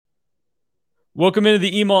Welcome into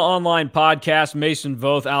the Email Online podcast. Mason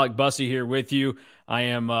Voth, Alec Bussey here with you. I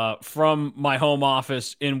am from my home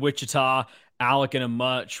office in Wichita. Alec in a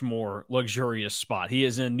much more luxurious spot. He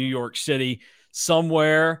is in New York City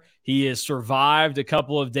somewhere. He has survived a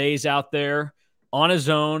couple of days out there on his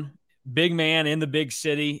own. Big man in the big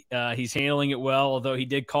city. He's handling it well, although he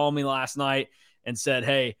did call me last night and said,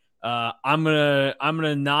 "Hey, I'm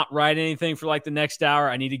gonna not write anything for like the next hour.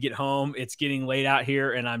 I need to get home. It's getting late out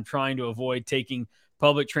here, and I'm trying to avoid taking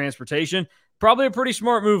public transportation." Probably a pretty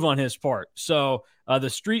smart move on his part. So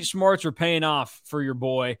the street smarts are paying off for your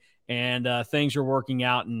boy, and things are working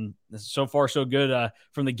out. And so far, so good.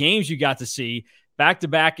 From the games you got to see,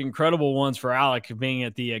 back-to-back incredible ones for Alec, being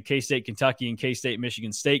at the K-State Kentucky and K-State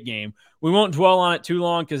Michigan State game. We won't dwell on it too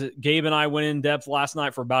long because Gabe and I went in depth last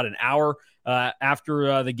night for about an hour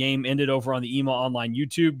after the game ended over on the Email Online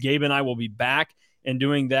YouTube. Gabe and I will be back and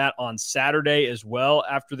doing that on Saturday as well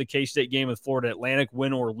after the K-State game with Florida Atlantic,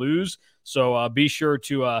 win or lose. So be sure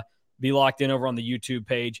to be locked in over on the YouTube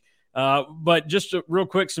page. But just real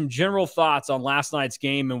quick, some general thoughts on last night's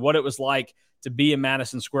game and what it was like to be in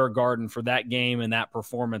Madison Square Garden for that game and that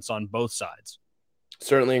performance on both sides.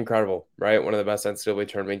 Certainly incredible, right? One of the best NCAA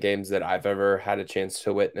tournament games that I've ever had a chance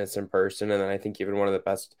to witness in person. And then I think even one of the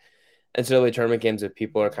best NCAA tournament games that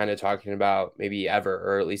people are kind of talking about maybe ever,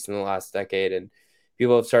 or at least in the last decade. And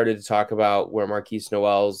people have started to talk about where Marquise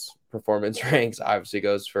Noel's performance ranks. Obviously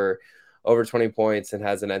goes for over 20 points and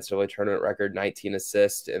has an NCAA tournament record, 19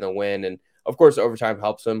 assists in a win. And of course, overtime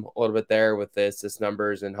helps him a little bit there with the assist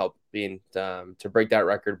numbers and help being to break that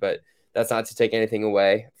record. But that's not to take anything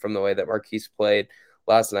away from the way that Marquise played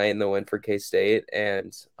last night in the win for K-State.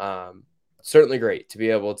 And certainly great to be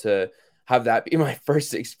able to have that be my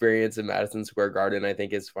first experience in Madison Square Garden. I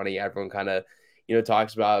think it's funny. Everyone kind of,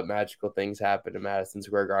 talks about magical things happen in Madison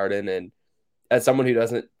Square Garden. And as someone who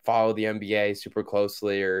doesn't follow the NBA super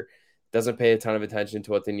closely or doesn't pay a ton of attention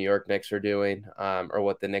to what the New York Knicks are doing or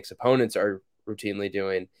what the Knicks opponents are routinely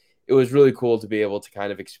doing, it was really cool to be able to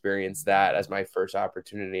kind of experience that as my first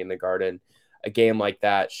opportunity in the Garden. A game like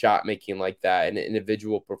that, shot making like that, an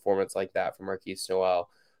individual performance like that from Marquise Noel,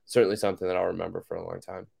 certainly something that I'll remember for a long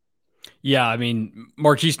time. Yeah, I mean,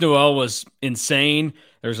 Marquise Noel was insane.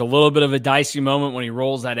 There's a little bit of a dicey moment when he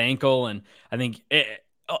rolls that ankle. And I think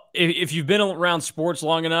if you've been around sports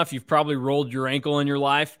long enough, you've probably rolled your ankle in your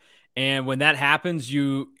life. And when that happens,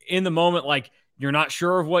 in the moment, like you're not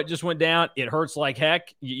sure of what just went down. It hurts like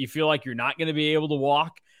heck. You feel like you're not going to be able to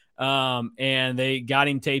walk. And they got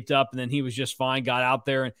him taped up, and then he was just fine, got out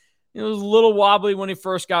there. And it was a little wobbly when he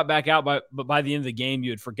first got back out, but by the end of the game, you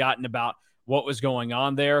had forgotten about what was going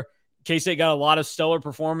on there. K-State got a lot of stellar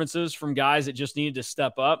performances from guys that just needed to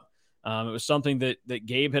step up. It was something that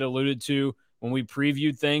Gabe had alluded to when we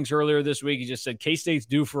previewed things earlier this week. He just said K-State's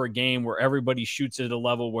due for a game where everybody shoots at a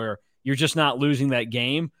level where you're just not losing that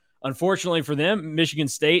game. Unfortunately for them, Michigan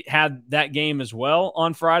State had that game as well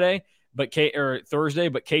on Friday, or Thursday,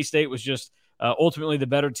 but K-State was just ultimately the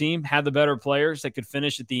better team, had the better players that could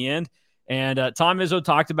finish at the end. And Tom Izzo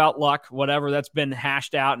talked about luck, whatever, that's been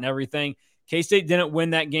hashed out and everything. K-State didn't win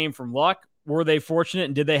that game from luck. Were they fortunate,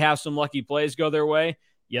 and did they have some lucky plays go their way?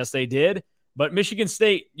 Yes, they did. But Michigan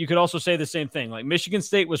State, you could also say the same thing. Like Michigan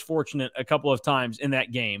State was fortunate a couple of times in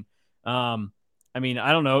that game. I mean,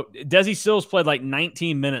 I don't know. Desi Sills played like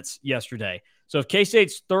 19 minutes yesterday. So if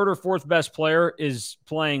K-State's third or fourth best player is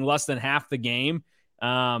playing less than half the game,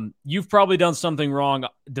 you've probably done something wrong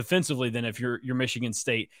defensively than if you're Michigan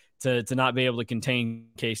State to not be able to contain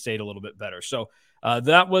K-State a little bit better. So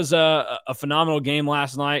that was a phenomenal game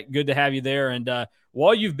last night. Good to have you there. And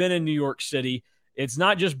while you've been in New York City, it's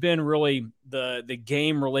not just been really the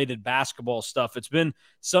game-related basketball stuff. It's been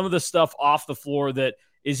some of the stuff off the floor that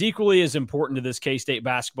is equally as important to this K-State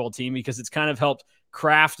basketball team because it's kind of helped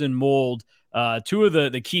craft and mold two of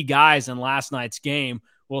the key guys in last night's game.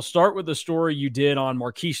 We'll start with the story you did on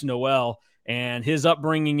Marquise Noel and his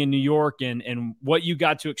upbringing in New York and what you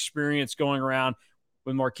got to experience going around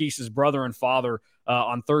with Marquise's brother and father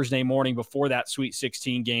on Thursday morning before that Sweet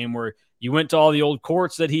 16 game where you went to all the old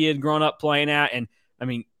courts that he had grown up playing at. And, I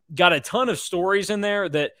mean, got a ton of stories in there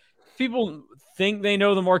that people think they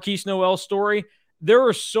know the Marquise Noel story. There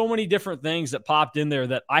are so many different things that popped in there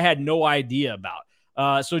that I had no idea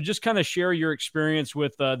about. So just kind of share your experience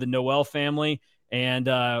with the Noel family and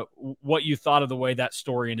what you thought of the way that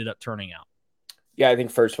story ended up turning out. Yeah, I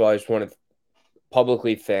think first of all, I just want to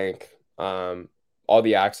publicly thank all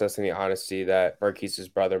the access and the honesty that Marquise's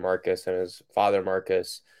brother Marcus and his father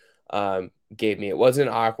Marcus gave me. It wasn't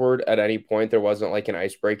awkward at any point. There wasn't like an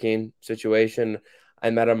ice breaking situation. I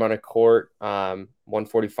met him on a court,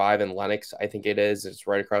 145 in Lenox, I think it is. It's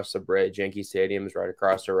right across the bridge. Yankee Stadium is right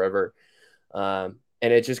across the river. And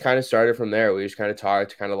it just kind of started from there. We just kind of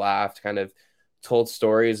talked, kind of laughed, kind of told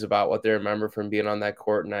stories about what they remember from being on that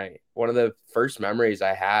court. And one of the first memories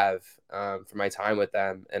I have from my time with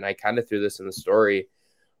them, and I kind of threw this in the story,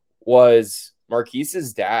 was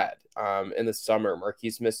Marquise's dad. In the summer,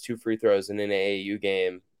 Marquise missed 2 free throws in an AAU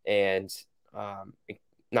game, and it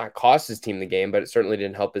not cost his team the game, but it certainly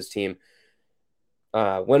didn't help his team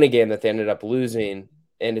win a game that they ended up losing.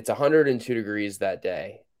 And it's 102 degrees that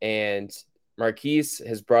day. And Marquise,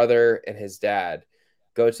 his brother, and his dad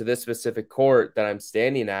go to this specific court that I'm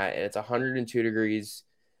standing at, and it's 102 degrees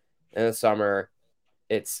in the summer.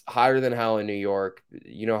 It's hotter than hell in New York.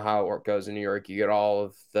 You know how it goes in New York. You get all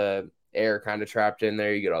of the air kind of trapped in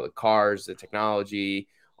there. You get all the cars, the technology,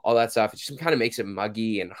 all that stuff. It just kind of makes it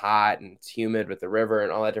muggy and hot, and it's humid with the river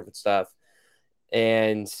and all that different stuff.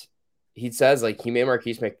 And he says, like, he made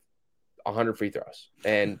Marquise make 100 free throws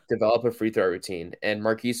and develop a free throw routine. And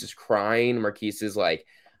Marquise is crying. Marquise is like,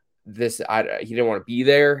 he didn't want to be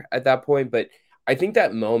there at that point. But I think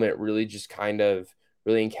that moment really just kind of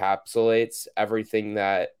really encapsulates everything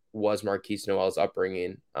that was Marquise Noel's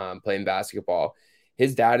upbringing, playing basketball.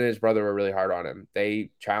 His dad and his brother were really hard on him.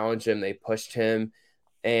 They challenged him, they pushed him,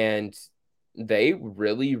 and they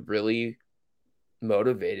really, really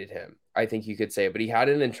motivated him, I think you could say. But he had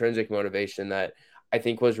an intrinsic motivation that I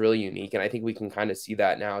think was really unique, and I think we can kind of see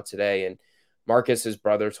that now today. And Marcus, his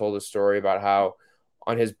brother, told a story about how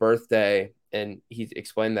on his birthday, and he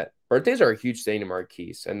explained that birthdays are a huge thing to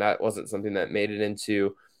Marquise, and that wasn't something that made it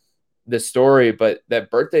into the story, but that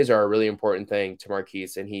birthdays are a really important thing to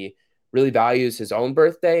Marquise, and he really values his own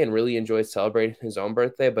birthday and really enjoys celebrating his own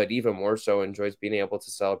birthday, but even more so enjoys being able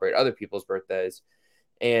to celebrate other people's birthdays.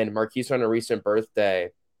 And Marquise, on a recent birthday,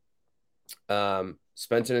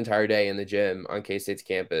 spent an entire day in the gym on K-State's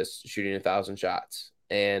campus shooting 1,000 shots.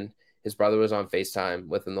 And his brother was on FaceTime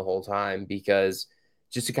with him the whole time, because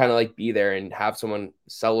just to kind of like be there and have someone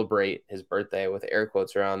celebrate his birthday with air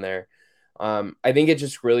quotes around there. I think it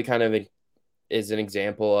just really kind of is an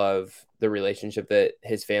example of the relationship that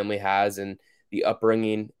his family has and the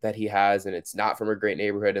upbringing that he has. And it's not from a great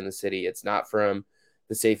neighborhood in the city. It's not from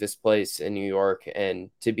the safest place in New York. And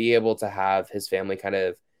to be able to have his family kind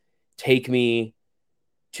of take me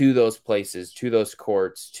to those places, to those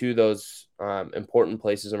courts, to those important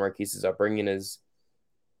places in Marquise's upbringing is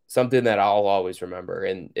something that I'll always remember.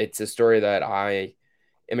 And it's a story that I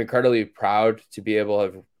am incredibly proud to be able to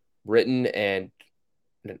have written. And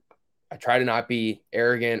I try to not be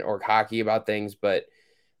arrogant or cocky about things, but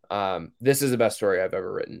this is the best story I've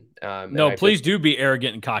ever written. No, please do be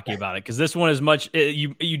arrogant and cocky about it, because this one is much.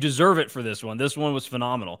 You deserve it for this one. This one was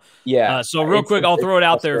phenomenal. Yeah. So real quick, I'll throw it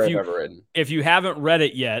out there. If you haven't read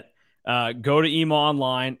it yet, go to EMA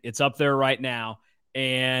Online. It's up there right now.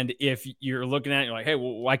 And if you're looking at it, you're like, hey,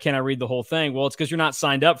 well, why can't I read the whole thing? Well, it's because you're not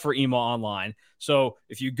signed up for EMA Online. So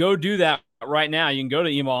if you go do that right now, you can go to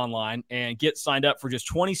EMA Online and get signed up for just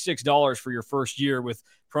 $26 for your first year with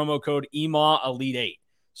promo code EMA Elite 8.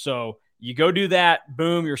 So you go do that,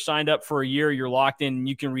 boom, you're signed up for a year, you're locked in, and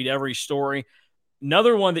you can read every story.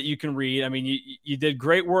 Another one that you can read, I mean, you did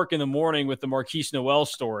great work in the morning with the Marquise Noel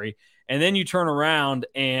story, and then you turn around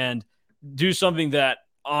and do something that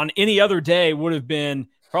on any other day would have been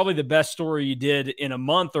probably the best story you did in a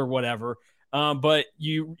month or whatever. But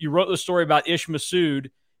you wrote the story about Ish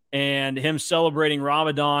Massoud and him celebrating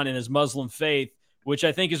Ramadan and his Muslim faith, which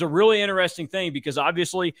I think is a really interesting thing, because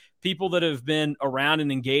obviously people that have been around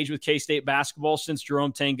and engaged with K-State basketball since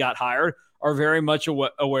Jerome Tang got hired are very much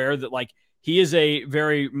aware that, like, he is a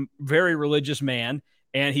very, very religious man,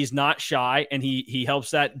 and he's not shy, and he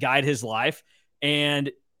helps that guide his life.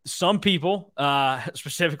 And some people,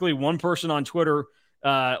 specifically one person on Twitter,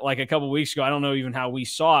 like a couple of weeks ago, I don't know even how we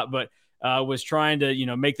saw it, but was trying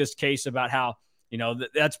to, make this case about how,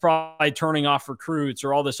 that's probably turning off recruits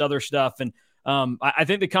or all this other stuff. And I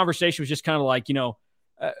think the conversation was just kind of like,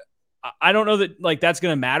 I don't know that like that's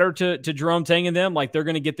going to matter to Jerome Tang and them. Like, they're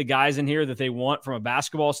going to get the guys in here that they want from a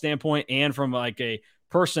basketball standpoint and from like a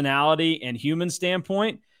personality and human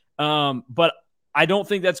standpoint. But I don't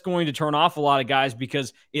think that's going to turn off a lot of guys,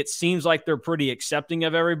 because it seems like they're pretty accepting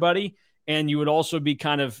of everybody. And you would also be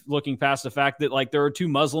kind of looking past the fact that, like, there are 2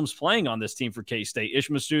 Muslims playing on this team for K-State, Ish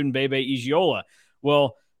Massoud and Bebe Igiola.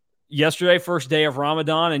 Well, yesterday, first day of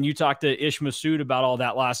Ramadan, and you talked to Ish Massoud about all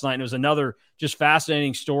that last night, and it was another just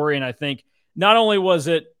fascinating story. And I think not only was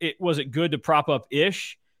it good to prop up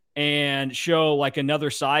Ish and show like another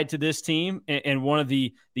side to this team, and one of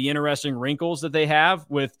the interesting wrinkles that they have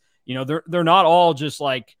with, they're not all just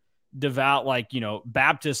like devout, like,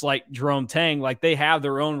 Baptists like Jerome Tang, like they have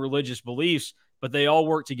their own religious beliefs, but they all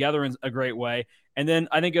work together in a great way. And then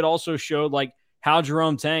I think it also showed like how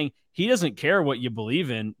Jerome Tang, he doesn't care what you believe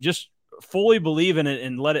in, just fully believe in it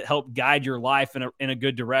and let it help guide your life in a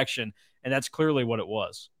good direction. And that's clearly what it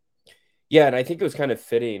was. Yeah, and I think it was kind of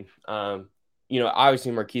fitting.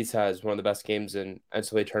 Obviously Marquise has one of the best games in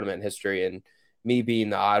NCAA tournament history, and me being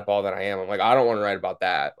the oddball that I am, I'm like, I don't want to write about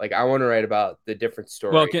that. Like, I want to write about the different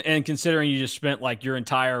Well, story. and considering you just spent like your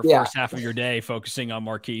entire Yeah. first half of your day focusing on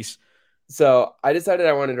Marquise. So I decided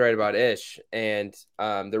I wanted to write about Ish, and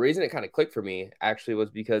the reason it kind of clicked for me actually was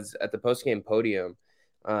because at the post game podium,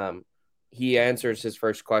 um, he answers his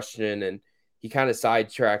first question and he kind of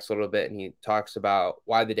sidetracks a little bit, and he talks about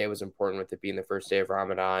why the day was important with it being the first day of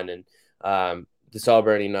Ramadan and the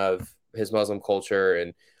celebrating of his Muslim culture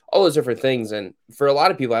and all those different things. And for a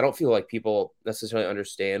lot of people, I don't feel like people necessarily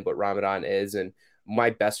understand what Ramadan is. And my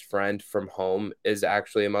best friend from home is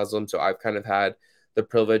actually a Muslim, so I've kind of had the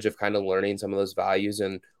privilege of kind of learning some of those values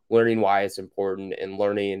and learning why it's important and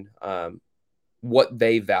learning what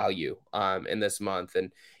they value in this month.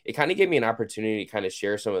 And it kind of gave me an opportunity to kind of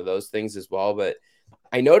share some of those things as well. But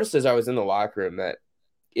I noticed as I was in the locker room that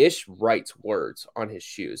Ish writes words on his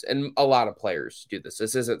shoes, and a lot of players do this.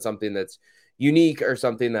 This isn't something that's unique or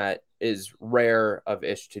something that is rare of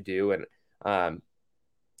Ish to do. And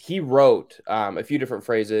he wrote a few different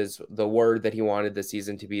phrases, the word that he wanted the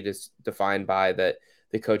season to be defined by, that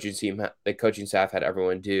the coaching staff had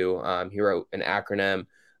everyone do. He wrote an acronym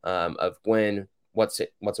of when, what's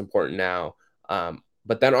important now.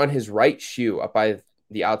 But then on his right shoe, up by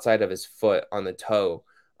the outside of his foot on the toe,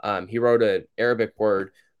 he wrote an Arabic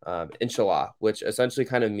word, inshallah, which essentially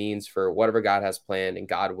kind of means for whatever God has planned and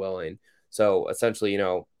God willing. So essentially,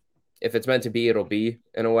 if it's meant to be, it'll be,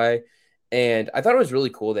 in a way. And I thought it was really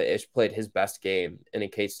cool that Ish played his best game in a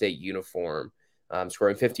K-State uniform,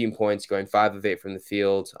 scoring 15 points, going 5 of 8 from the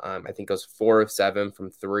field. I think goes 4 of 7 from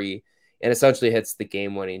 3, and essentially hits the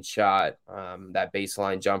game-winning shot, that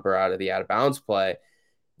baseline jumper out of the out-of-bounds play.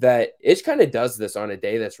 That Ish kind of does this on a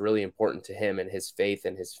day that's really important to him and his faith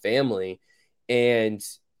and his family. And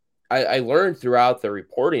I learned throughout the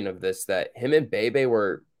reporting of this that him and Bebe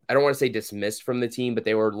were, I don't want to say dismissed from the team, but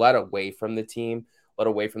they were led away from the team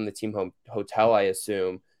hotel, I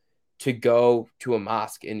assume, to go to a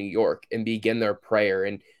mosque in New York and begin their prayer.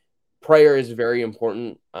 And prayer is very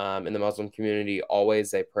important in the Muslim community.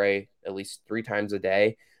 Always, they pray at least 3 times a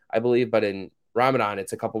day, I believe. But in Ramadan,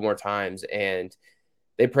 it's a couple more times. And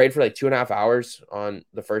they prayed for like 2.5 hours on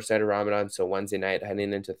the first night of Ramadan, so Wednesday night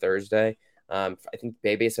heading into Thursday. I think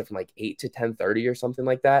Bebe said from like 8 to 10:30 or something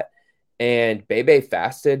like that. And Bebe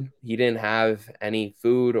fasted. He didn't have any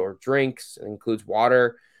food or drinks. It includes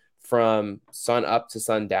water from sun up to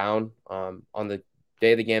sundown. On the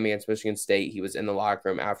day of the game against Michigan State, he was in the locker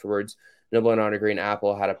room afterwards, nibbling on a green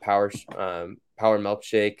apple, had a power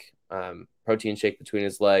milkshake, protein shake between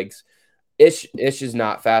his legs. Ish is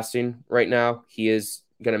not fasting right now. He is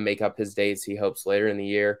going to make up his dates, he hopes, later in the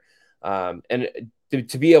year. And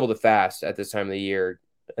to be able to fast at this time of the year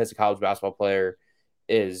as a college basketball player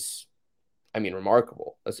is, I mean,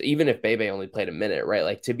 remarkable. So even if Bebe only played a minute, right?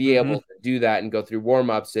 Like, to be able to do that and go through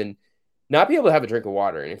warm-ups and not be able to have a drink of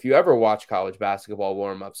water. And if you ever watch college basketball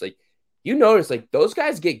warm-ups, like, you notice, like, those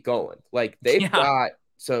guys get going. Like, they've got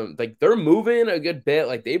some, like, they're moving a good bit.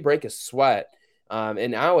 Like, they break a sweat.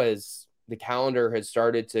 And now as the calendar has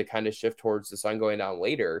started to kind of shift towards the sun going down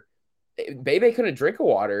later, Bebe couldn't drink a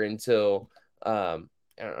water until, I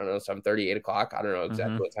don't know, 7:30, 8 o'clock. I don't know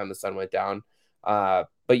exactly what time the sun went down.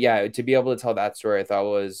 But yeah, to be able to tell that story, I thought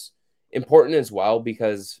was important as well,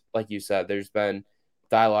 because like you said, there's been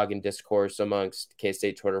dialogue and discourse amongst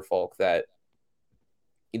K-State Twitter folk that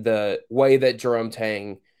the way that Jerome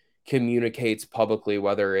Tang communicates publicly,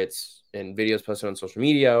 whether it's in videos posted on social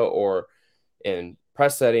media or in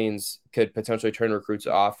press settings, could potentially turn recruits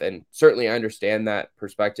off. And certainly I understand that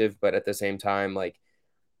perspective, but at the same time, like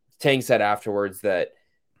Tang said afterwards, that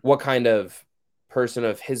what kind of person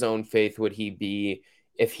of his own faith would he be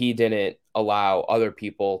if he didn't allow other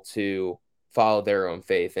people to follow their own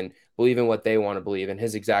faith and believe in what they want to believe. And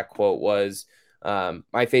his exact quote was,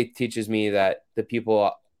 my faith teaches me that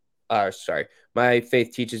my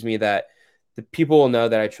faith teaches me that the people will know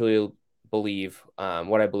that I truly believe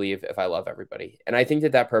what I believe if I love everybody. And I think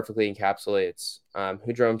that perfectly encapsulates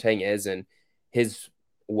who Jerome Tang is and his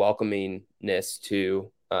welcomingness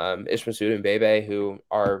to Ish Massoud and Bebe, who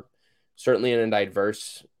are certainly in a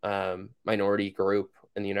diverse minority group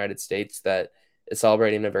in the United States that is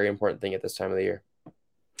celebrating a very important thing at this time of the year.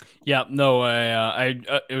 Yeah, no,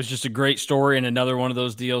 it was just a great story and another one of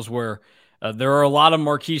those deals where There are a lot of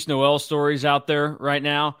Marquise Noel stories out there right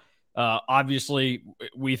now. Obviously,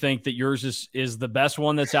 we think that yours is the best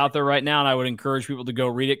one that's out there right now, and I would encourage people to go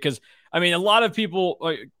read it because, I mean, a lot of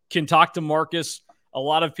people can talk to Marcus. A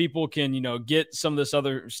lot of people can, get some of this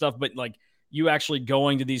other stuff, but like you actually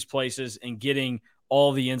going to these places and getting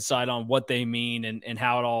all the insight on what they mean and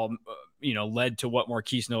how it all, led to what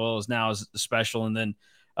Marquise Noel is now is special. And then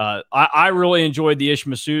I really enjoyed the Ish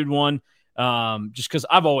Masood one just because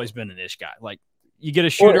I've always been an Ish guy. Like, you get a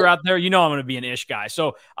shooter out there, I'm going to be an Ish guy.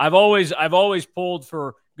 So I've always pulled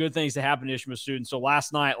for good things to happen to Ish Masood. And so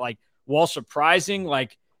last night, like, while surprising,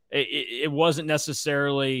 like it wasn't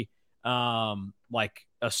necessarily like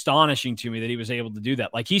astonishing to me that he was able to do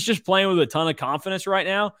that. Like, he's just playing with a ton of confidence right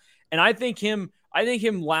now. And I think him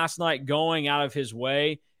last night going out of his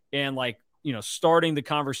way and like, starting the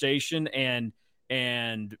conversation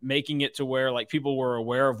and making it to where like people were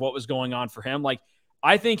aware of what was going on for him. Like,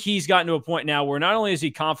 I think he's gotten to a point now where not only is he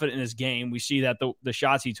confident in his game, we see that the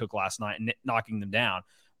shots he took last night and knocking them down,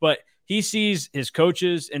 but he sees his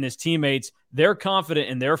coaches and his teammates, they're confident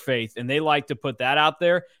in their faith and they like to put that out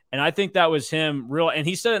there. And I think that was him and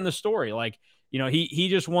he said it in the story, like, he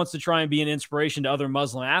just wants to try and be an inspiration to other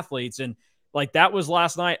Muslim athletes. And like, that was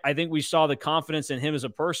last night. I think we saw the confidence in him as a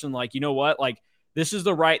person. Like, you know what, like, this is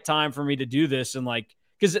the right time for me to do this. And like,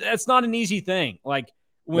 cause that's not an easy thing. Like,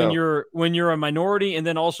 when you're a minority and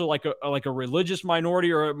then also like a religious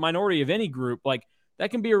minority or a minority of any group, like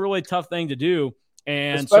that can be a really tough thing to do.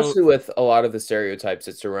 And especially with a lot of the stereotypes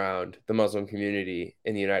that surround the Muslim community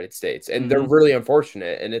in the United States. And they're really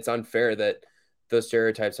unfortunate, and it's unfair that those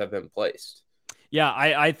stereotypes have been placed. Yeah,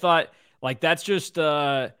 I thought like that's just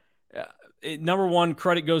number one,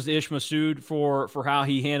 credit goes to Ish Masood for how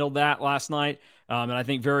he handled that last night. And I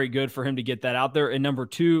think very good for him to get that out there. And number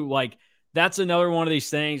two, like, that's another one of these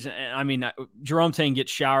things. I mean, Jerome Tang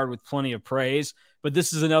gets showered with plenty of praise, but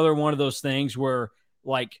this is another one of those things where,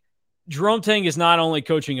 like, Jerome Tang is not only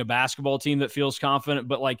coaching a basketball team that feels confident,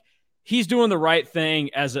 but like he's doing the right thing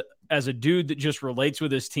as a dude that just relates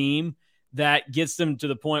with his team that gets them to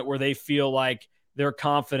the point where they feel like they're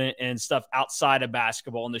confident and stuff outside of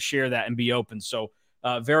basketball and to share that and be open. So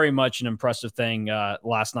very much an impressive thing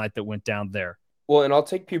last night that went down there. Well, and I'll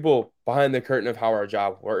take people behind the curtain of how our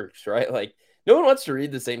job works, right? Like, no one wants to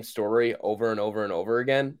read the same story over and over and over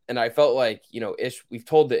again. And I felt like, we've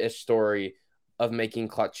told the Ish story of making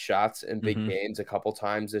clutch shots in big games a couple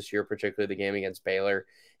times this year, particularly the game against Baylor.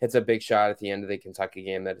 It's a big shot at the end of the Kentucky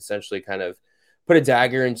game that essentially kind of put a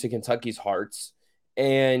dagger into Kentucky's hearts.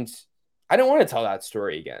 And I don't want to tell that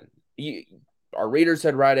story again. Our readers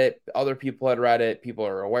had read it. Other people had read it. People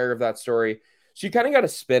are aware of that story. So you kind of got to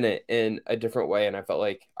spin it in a different way. And I felt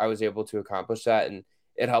like I was able to accomplish that. And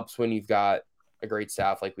it helps when you've got a great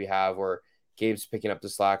staff like we have, where Gabe's picking up the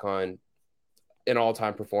slack on an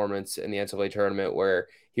all-time performance in the NCAA tournament, where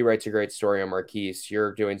he writes a great story on Marquise.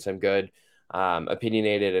 You're doing some good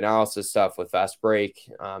opinionated analysis stuff with Fast Break.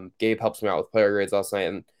 Gabe helps me out with player grades last night.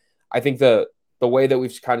 And I think the way that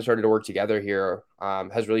we've kind of started to work together here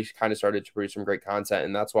has really kind of started to produce some great content.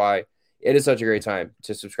 And that's why it is such a great time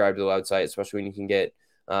to subscribe to the website, especially when you can get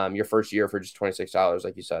your first year for just $26,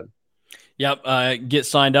 like you said. Yep. Get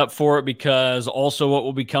signed up for it, because also what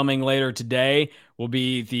will be coming later today will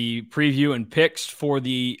be the preview and picks for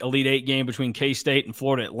the Elite Eight game between K-State and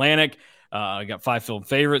Florida Atlantic. I got 5 field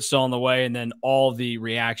favorites still on the way, and then all the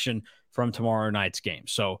reaction from tomorrow night's game.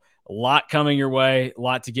 So a lot coming your way, a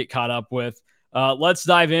lot to get caught up with. Let's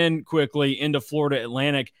dive in quickly into Florida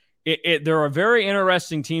Atlantic. They're a very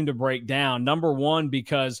interesting team to break down. Number one,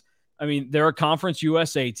 because, I mean, they're a Conference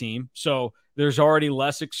USA team, so there's already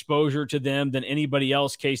less exposure to them than anybody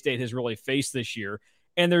else K-State has really faced this year.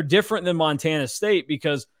 And they're different than Montana State,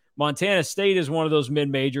 because Montana State is one of those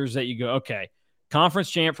mid-majors that you go, okay,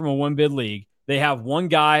 conference champ from a one-bid league. They have one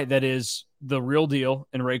guy that is the real deal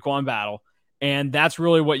in Raekwon Battle, and that's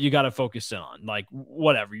really what you got to focus in on. Like,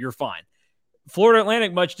 whatever, you're fine. Florida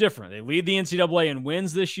Atlantic, much different. They lead the NCAA in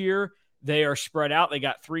wins this year. They are spread out. They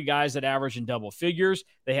got 3 guys that average in double figures.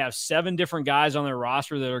 They have 7 different guys on their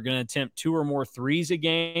roster that are going to attempt 2 or more threes a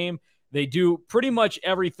game. They do pretty much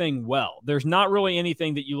everything well. There's not really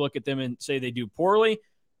anything that you look at them and say they do poorly,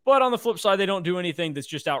 but on the flip side, they don't do anything that's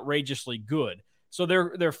just outrageously good. So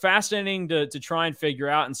they're fascinating to try and figure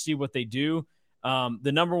out and see what they do.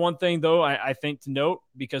 The number one thing, though, I think to note,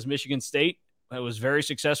 because Michigan State was very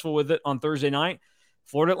successful with it on Thursday night,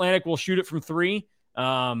 Florida Atlantic will shoot it from 3.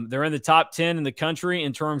 They're in the top 10 in the country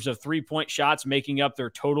in terms of 3-point shots, making up their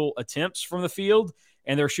total attempts from the field,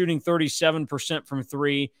 and they're shooting 37% from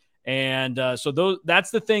 3. And so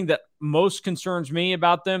that's the thing that most concerns me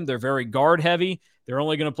about them. They're very guard heavy. They're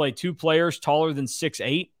only going to play 2 players taller than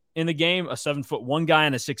 6'8" in the game, a 7'1" guy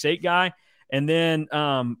and a 6'8" guy. And then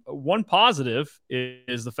one positive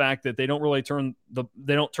is the fact that they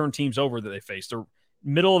don't turn teams over that they face. They're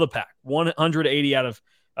middle of the pack, 180 out of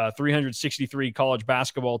 363 college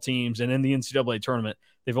basketball teams. And in the NCAA tournament,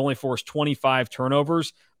 they've only forced 25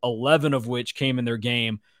 turnovers, 11 of which came in their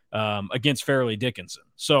game against Fairleigh Dickinson.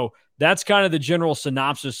 So that's kind of the general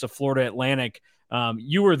synopsis of Florida Atlantic.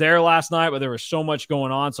 You were there last night, but there was so much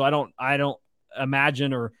going on. So I don't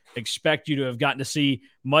imagine or expect you to have gotten to see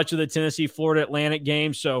much of the Tennessee Florida Atlantic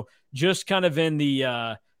game. So just kind of in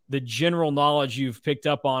the general knowledge you've picked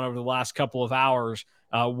up on over the last couple of hours,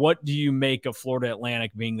 what do you make of Florida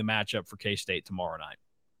Atlantic being the matchup for K-State tomorrow night?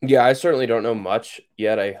 Yeah, I certainly don't know much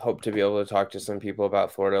yet. I hope to be able to talk to some people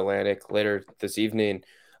about Florida Atlantic later this evening.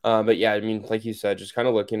 But yeah, I mean, like you said, just kind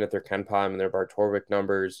of looking at their KenPom and their Bartorvik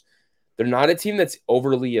numbers, they're not a team that's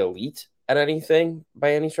overly elite at anything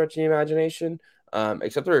by any stretch of the imagination,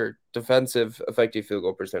 except their defensive effective field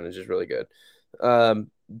goal percentage is really good.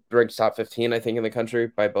 Ranked top 15, I think, in the country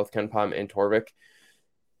by both KenPom and Torvik.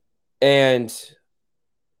 And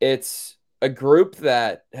it's a group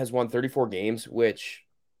that has won 34 games, which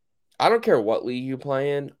I don't care what league you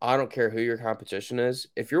play in. I don't care who your competition is.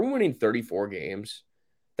 If you're winning 34 games,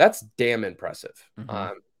 that's damn impressive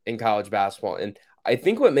in college basketball. And I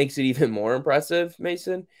think what makes it even more impressive,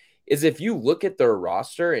 Mason, is if you look at their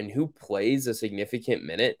roster and who plays a significant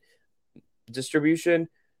minute distribution.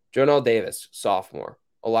 Jonell Davis, sophomore.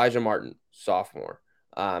 Elijah Martin, sophomore.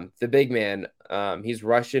 The big man, he's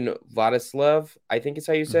Russian Vladislav, I think is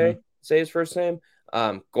how you say his first name.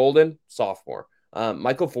 Golden, sophomore.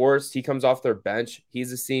 Michael Forrest, he comes off their bench.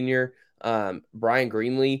 He's a senior. Brian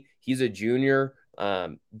Greenlee, he's a junior.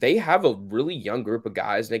 They have a really young group of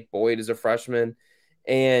guys. Nick Boyd is a freshman.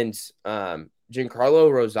 And Giancarlo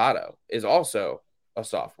Rosado is also a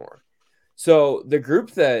sophomore. So the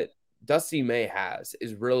group that Dusty May has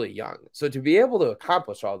is really young. So to be able to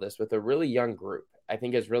accomplish all this with a really young group, I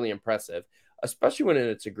think is really impressive, especially when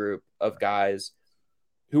it's a group of guys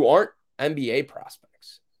who aren't NBA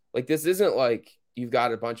prospects. Like, this isn't like you've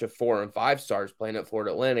got a bunch of 4 and 5 stars playing at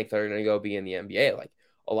Florida Atlantic that are going to go be in the NBA. Like,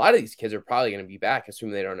 a lot of these kids are probably going to be back,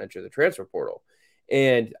 assuming they don't enter the transfer portal.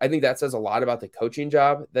 And I think that says a lot about the coaching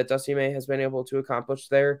job that Dusty May has been able to accomplish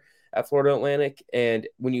there at Florida Atlantic. And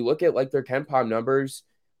when you look at like their KenPom numbers,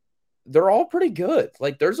 they're all pretty good.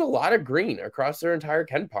 Like, there's a lot of green across their entire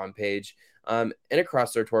KenPom page and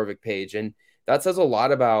across their Torvik page. And that says a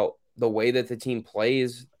lot about the way that the team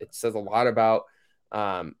plays. It says a lot about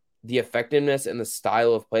the effectiveness and the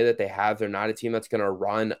style of play that they have. They're not a team that's going to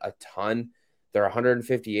run a ton. They're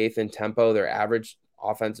 158th in tempo. Their average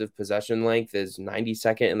offensive possession length is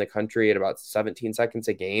 92nd in the country at about 17 seconds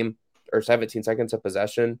a game, or 17 seconds of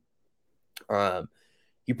possession.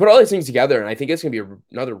 You put all these things together, and I think it's going to be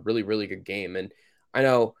another really, really good game. And I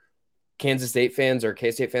know Kansas State fans or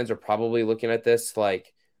K-State fans are probably looking at this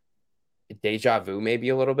like deja vu maybe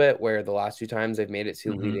a little bit, where the last 2 times they've made it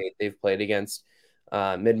to Elite Eight, they've played against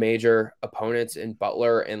mid-major opponents in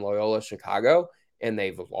Butler and Loyola Chicago, and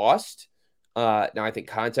they've lost. Now, I think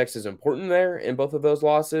context is important there in both of those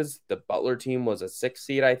losses. The Butler team was a 6th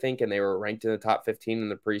seed, I think, and they were ranked in the top 15 in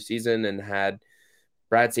the preseason and had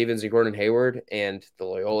Brad Stevens and Gordon Hayward. And the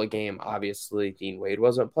Loyola game, obviously, Dean Wade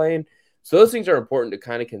wasn't playing. So those things are important to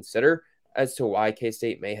kind of consider as to why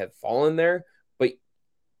K-State may have fallen there. But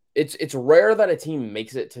it's rare that a team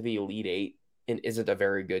makes it to the Elite Eight and isn't a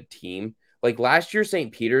very good team. Like last year,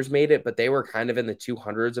 St. Peter's made it, but they were kind of in the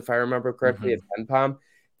 200s, if I remember correctly, at KenPom.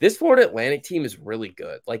 This Florida Atlantic team is really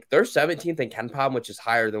good. Like, they're 17th in KenPom, which is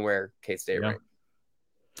higher than where K-State ranked.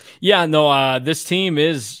 Yeah, no, this team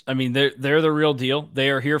is, I mean, they're the real deal. They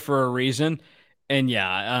are here for a reason. And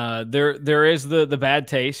yeah, there is the bad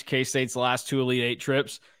taste. K-State's last 2 Elite Eight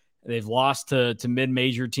trips, they've lost to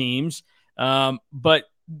mid-major teams. But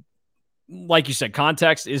like you said,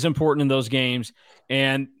 context is important in those games.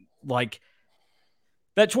 And like,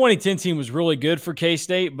 that 2010 team was really good for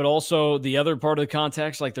K-State, but also the other part of the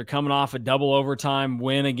context, like they're coming off a double overtime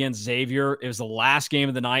win against Xavier. It was the last game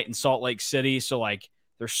of the night in Salt Lake City. So like,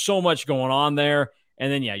 there's so much going on there.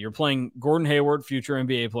 And then, yeah, you're playing Gordon Hayward, future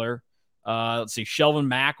NBA player. Let's see, Shelvin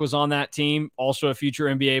Mack was on that team, also a future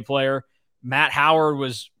NBA player. Matt Howard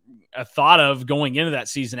was thought of going into that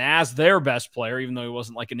season as their best player, even though he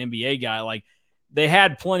wasn't like an NBA guy. Like, they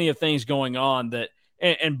had plenty of things going on that.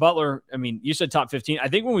 And Butler, I mean, you said top 15. I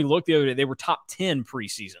think when we looked the other day, they were top 10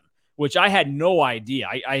 preseason, which I had no idea.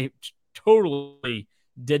 I totally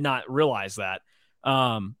did not realize that.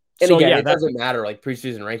 And So again, yeah, it that doesn't matter. Like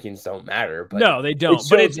preseason rankings don't matter, but no, they it don't.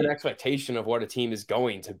 But shows it's an expectation of what a team is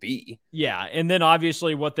going to be. yeah, and then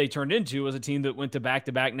obviously what they turned into was a team that went to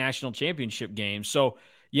back-to-back national championship games. So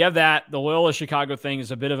you have that. The Loyola Chicago thing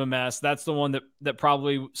is a bit of a mess. That's the one that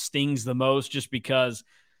probably stings the most, just because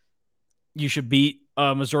you should beat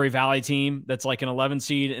a Missouri Valley team that's like an 11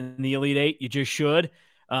 seed in the Elite Eight. You just should.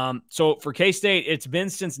 So for K-State, it's been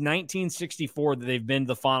since 1964 that they've been to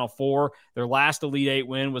the Final Four. Their last Elite Eight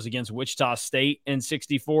win was against Wichita State in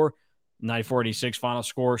 64. 94-86 final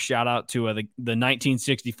score. Shout out to the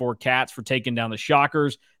 1964 Cats for taking down the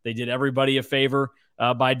Shockers. They did everybody a favor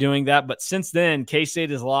by doing that. But since then,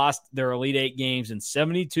 K-State has lost their Elite Eight games in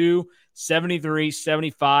 72, 73,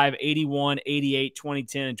 75, 81, 88,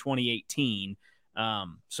 2010, and 2018.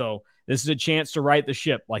 So this is a chance to right the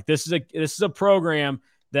ship. Like this is a program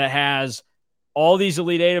that has all these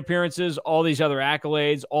Elite Eight appearances, all these other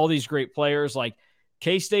accolades, all these great players. Like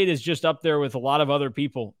K-State is just up there with a lot of other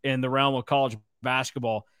people in the realm of college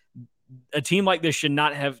basketball. A team like this should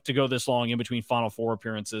not have to go this long in between Final Four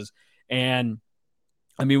appearances. And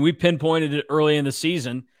I mean, we pinpointed it early in the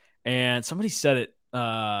season, and somebody said it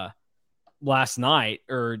last night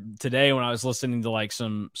or today when I was listening to like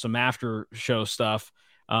some after show stuff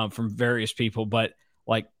from various people. But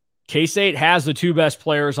like K-State has the two best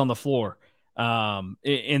players on the floor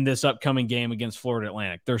in this upcoming game against Florida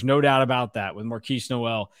Atlantic. There's no doubt about that with Marquise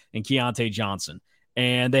Noel and Keontae Johnson.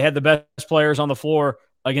 And they had the best players on the floor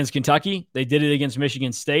against Kentucky. They did it against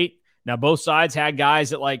Michigan State. Now, both sides had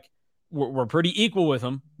guys that like were pretty equal with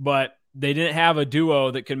them, but they didn't have a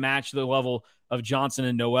duo that could match the level of Johnson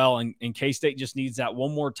and Noel. And K-State just needs that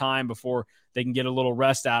one more time before they can get a little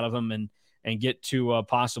rest out of them and get to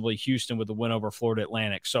possibly Houston with the win over Florida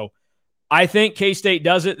Atlantic. So I think K-State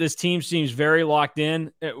does it. This team seems very locked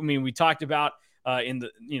in. I mean, we talked about in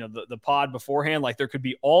the pod beforehand, like there could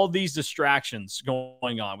be all these distractions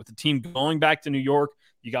going on with the team going back to New York.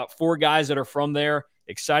 You got 4 guys that are from there,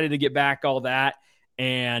 excited to get back, all that.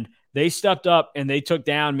 And they stepped up and they took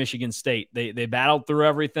down Michigan State. They battled through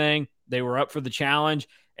everything. They were up for the challenge.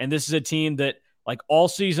 And this is a team that like all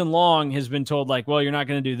season long has been told like, well, you're not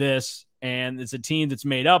going to do this. And it's a team that's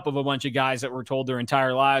made up of a bunch of guys that were told their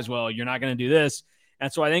entire lives, well, you're not going to do this.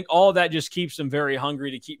 And so I think all of that just keeps them very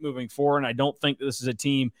hungry to keep moving forward. And I don't think that this is a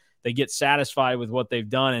team that gets satisfied with what they've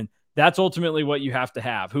done. And that's ultimately what you have to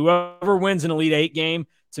have. Whoever wins an Elite Eight game,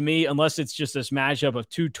 to me, unless it's just this matchup of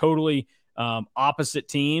two totally opposite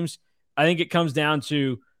teams, I think it comes down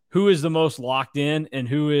to who is the most locked in and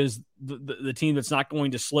who is the team that's not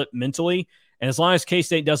going to slip mentally. And as long as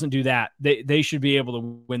K-State doesn't do that, they should be able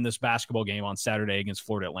to win this basketball game on Saturday against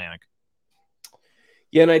Florida Atlantic.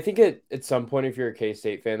 Yeah, and I think at some point, if you're a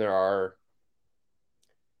K-State fan, there are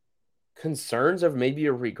concerns of maybe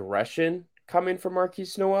a regression coming from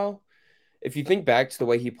Marquise Noel. If you think back to the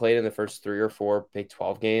way he played in the first 3 or 4 Big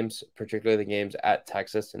 12 games, particularly the games at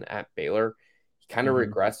Texas and at Baylor, he kind of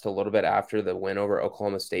regressed a little bit after the win over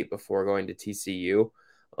Oklahoma State before going to TCU,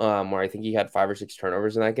 where I think he had 5 or 6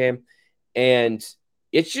 turnovers in that game. And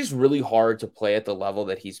it's just really hard to play at the level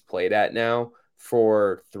that he's played at now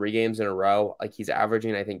for 3 games in a row. Like he's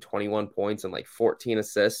averaging, I think, 21 points and like 14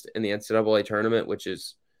 assists in the NCAA tournament, which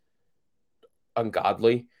is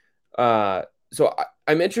ungodly. So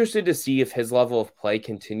I'm interested to see if his level of play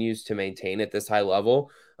continues to maintain at this high level,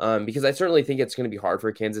 because I certainly think it's going to be hard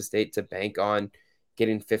for Kansas State to bank on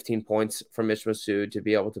getting 15 points from Mitch Massoud, to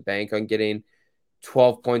be able to bank on getting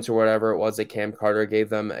 12 points or whatever it was that Cam Carter gave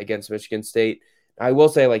them against Michigan State. I will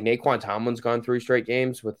say, like, Naquan Tomlin's gone 3 straight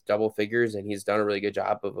games with double figures, and he's done a really good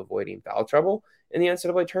job of avoiding foul trouble in the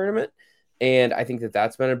NCAA tournament. And I think that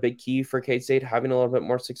that's been a big key for K-State having a little bit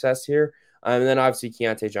more success here. And then obviously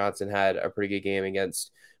Keontae Johnson had a pretty good game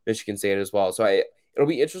against Michigan State as well. So it'll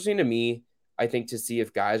be interesting to me, I think, to see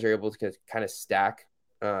if guys are able to kind of stack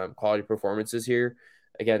quality performances here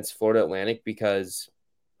against Florida Atlantic, because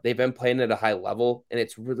they've been playing at a high level, and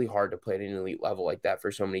it's really hard to play at an elite level like that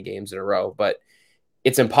for so many games in a row. But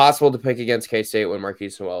it's impossible to pick against K-State when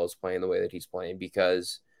Marquise Noel is playing the way that he's playing,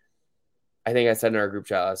 because I think I said in our group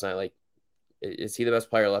chat last night, like, is he the best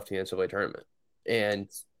player left in the NCAA tournament? And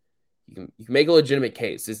you can make a legitimate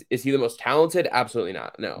case. Is he the most talented? Absolutely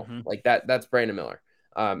not. No. Like that's Brandon Miller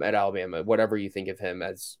at Alabama. Whatever you think of him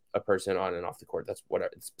as a person on and off the court, that's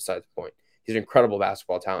whatever. It's besides the point. He's an incredible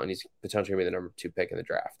basketball talent. He's potentially going to be the number 2 pick in the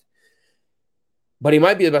draft. But he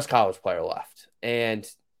might be the best college player left. And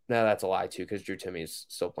now that's a lie too, because Drew Timmy's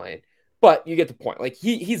still playing. But you get the point. Like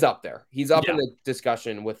he's up there. He's up in the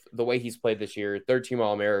discussion with the way he's played this year, 3rd-team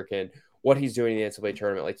All-American, what he's doing in the NCAA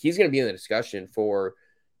tournament. Like he's going to be in the discussion for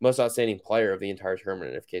most outstanding player of the entire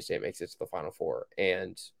tournament if K-State makes it to the Final Four.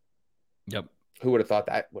 And Yep. Who would have thought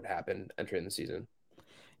that would happen entering the season?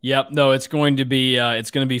 Yep. No, it's going to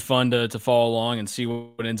be fun to follow along and see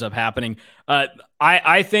what ends up happening.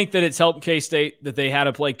 I think that it's helped K-State that they had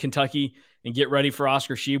to play Kentucky and get ready for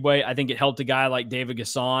Oscar Tshiebwe. I think it helped a guy like David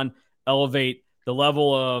Gasson elevate the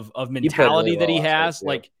level of He played really mentality that well he last night has. too.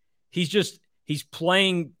 Like he's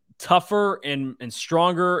playing tougher and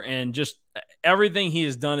stronger, and just everything he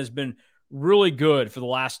has done has been really good for the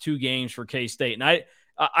last 2 games for K-State. And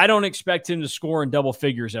I don't expect him to score in double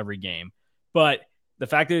figures every game, but the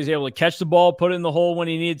fact that he was able to catch the ball, put it in the hole when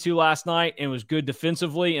he needed to last night, and was good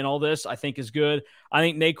defensively and all this, I think is good. I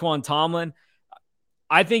think Naquan Tomlin,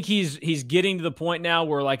 I think he's getting to the point now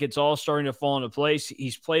where like it's all starting to fall into place.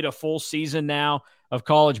 He's played a full season now of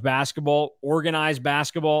college basketball, organized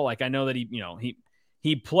basketball. Like I know that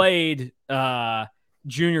he played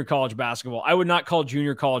junior college basketball. I would not call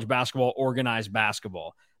junior college basketball organized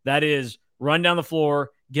basketball. That is run down the floor,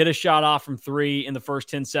 get a shot off from 3 in the first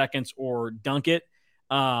 10 seconds, or dunk it.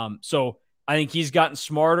 So I think he's gotten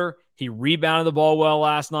smarter. He rebounded the ball well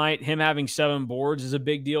last night. Him having 7 boards is a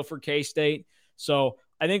big deal for K-State. So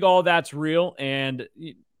I think all that's real, and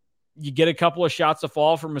you get a couple of shots to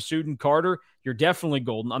fall from Massoud and Carter, you're definitely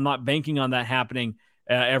golden. I'm not banking on that happening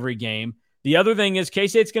every game. The other thing is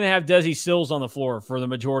K-State's going to have Desi Sills on the floor for the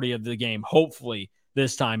majority of the game, hopefully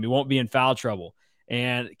this time. He won't be in foul trouble.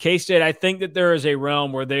 And K-State, I think that there is a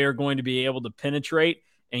realm where they are going to be able to penetrate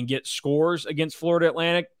and get scores against Florida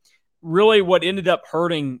Atlantic. Really what ended up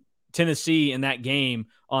hurting Tennessee in that game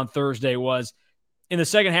on Thursday was in the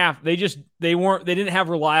second half, they didn't have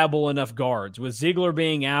reliable enough guards, with Ziegler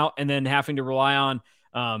being out and then having to rely on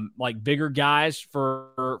like bigger guys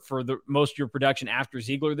for the most of your production after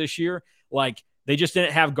Ziegler this year. Like they just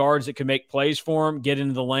didn't have guards that could make plays for him, get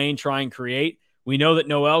into the lane, try and create. We know that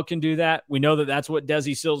Noel can do that. We know that that's what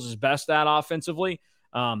Desi Sills is best at offensively.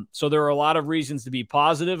 So there are a lot of reasons to be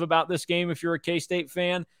positive about this game if you're a K-State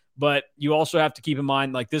fan, but you also have to keep in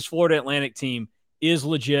mind like this Florida Atlantic team is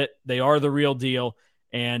legit. They are the real deal,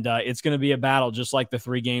 and it's going to be a battle just like the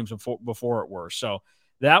 3 games before it were. So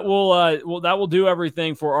that will do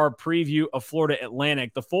everything for our preview of Florida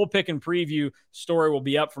Atlantic. The full pick and preview story will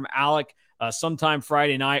be up from Alec sometime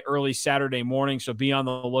Friday night, early Saturday morning, so be on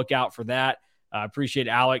the lookout for that. I appreciate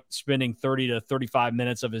Alec spending 30 to 35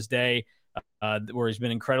 minutes of his day where he's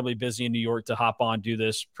been incredibly busy in New York to hop on, do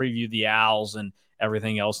this, preview the Owls and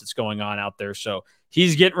everything else that's going on out there. So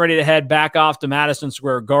he's getting ready to head back off to Madison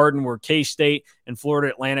Square Garden, where K-State and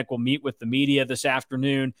Florida Atlantic will meet with the media this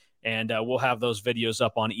afternoon, and we'll have those videos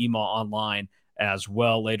up on EMA Online as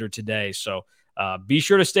well later today. So be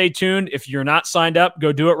sure to stay tuned. If you're not signed up,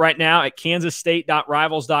 go do it right now at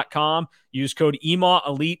kansasstate.rivals.com. Use code EMA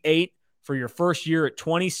Elite 8 for your first year at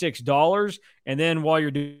 $26. And then while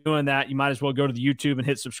you're doing that, you might as well go to the YouTube and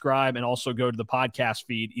hit subscribe, and also go to the podcast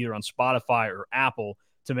feed either on Spotify or Apple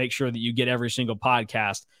to make sure that you get every single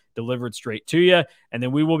podcast delivered straight to you. And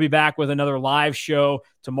then we will be back with another live show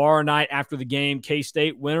tomorrow night after the game,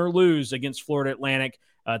 K-State win or lose against Florida Atlantic,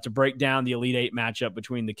 to break down the Elite 8 matchup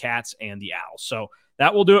between the Cats and the Owls. So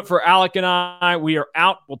that will do it for Alec and I. We are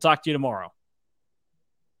out. We'll talk to you tomorrow.